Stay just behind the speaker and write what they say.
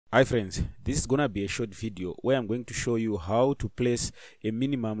Hi friends, this is gonna be a short video where I'm going to show you how to place a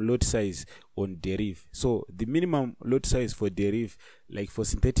minimum lot size on Deriv. So the minimum lot size for Deriv, like for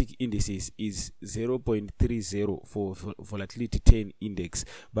synthetic indices, is 0.30 for volatility 10 index.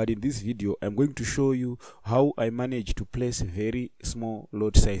 But in this video, I'm going to show you how I manage to place very small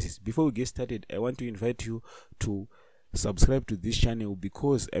lot sizes. Before we get started, I want to invite you to subscribe to this channel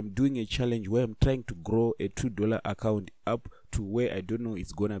because I'm doing a challenge where I'm trying to grow a $2 account up to where I don't know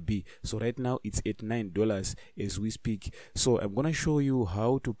it's gonna be. So right now it's at $9 as we speak. So I'm gonna show you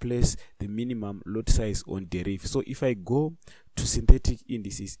how to place the minimum lot size on Deriv. So if I go to synthetic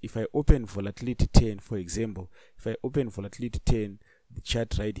indices, if I open volatility 10, for example, if I open volatility 10, the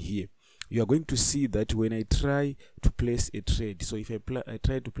chart right here, you are going to see that when I try to place a trade, so if I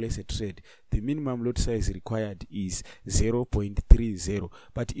try to place a trade, the minimum lot size required is 0.30.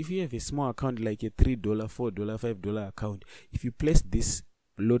 But if you have a small account like a $3, $4, $5 account, if you place this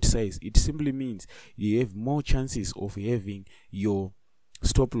lot size, it simply means you have more chances of having your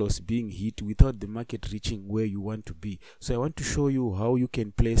stop loss being hit without the market reaching where you want to be. So I want to show you how you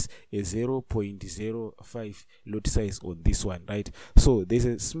can place a 0.05 lot size on this one, right? So there's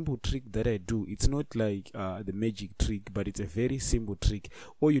a simple trick that I do. It's not like the magic trick, but it's a very simple trick.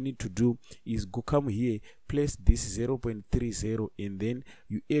 All you need to do is come here, place this 0.30, and then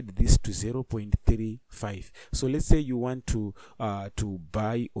you add this to 0.35. So let's say you want to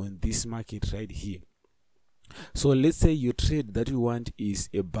buy on this market right here. So let's say your trade that you want is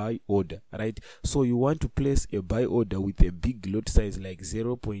a buy order, right? So you want to place a buy order with a big lot size like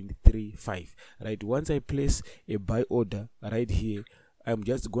 0.35, right? Once I place a buy order right here, I'm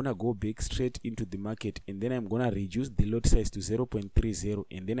just gonna go back straight into the market, and then I'm gonna reduce the lot size to 0.30,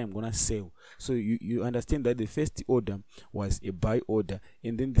 and then I'm gonna sell. So you understand that the first order was a buy order,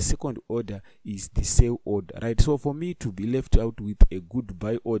 and then the second order is the sell order, right? So for me to be left out with a good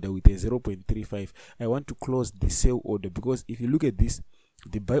buy order with a 0.35, I want to close the sell order, because if you look at this,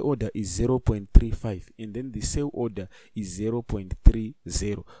 the buy order is 0.35 and then the sell order is 0.30.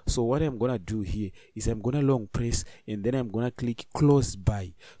 So what I'm gonna do here is I'm gonna long press, and then I'm gonna click close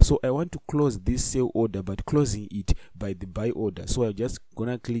buy. So I want to close this sell order, but closing it by the buy order. So I'm just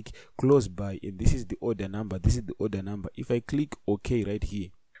gonna click close buy, and this is the order number, this is the order number. If I click OK right here,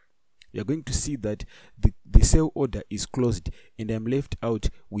 you're going to see that the sell order is closed, and I'm left out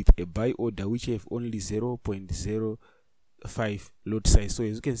with a buy order which I have only 0.05 lot size. So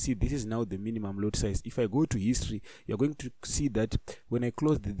as you can see, this is now the minimum lot size. If I go to history, you're going to see that when I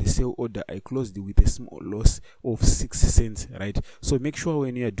closed the sell order, I closed it with a small loss of 6 cents, right? So make sure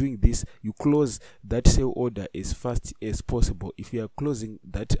when you are doing this, you close that sell order as fast as possible. If you are closing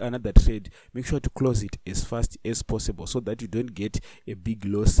that another trade, make sure to close it as fast as possible so that you don't get a big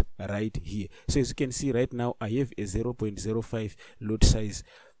loss right here. So as you can see right now, I have a 0.05 lot size.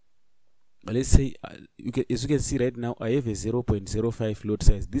 Let's say as you can see right now, I have a 0.05 lot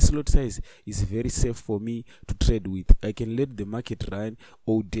size. This lot size is very safe for me to trade with. I can let the market run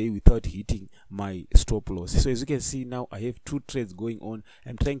all day without hitting my stop loss. So as you can see now, I have 2 trades going on.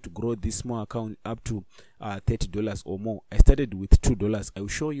 I'm trying to grow this small account up to $30 or more. I started with $2. I will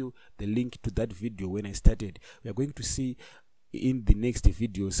show you the link to that video when I started. We are going to see in the next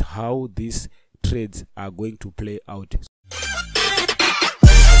videos how these trades are going to play out.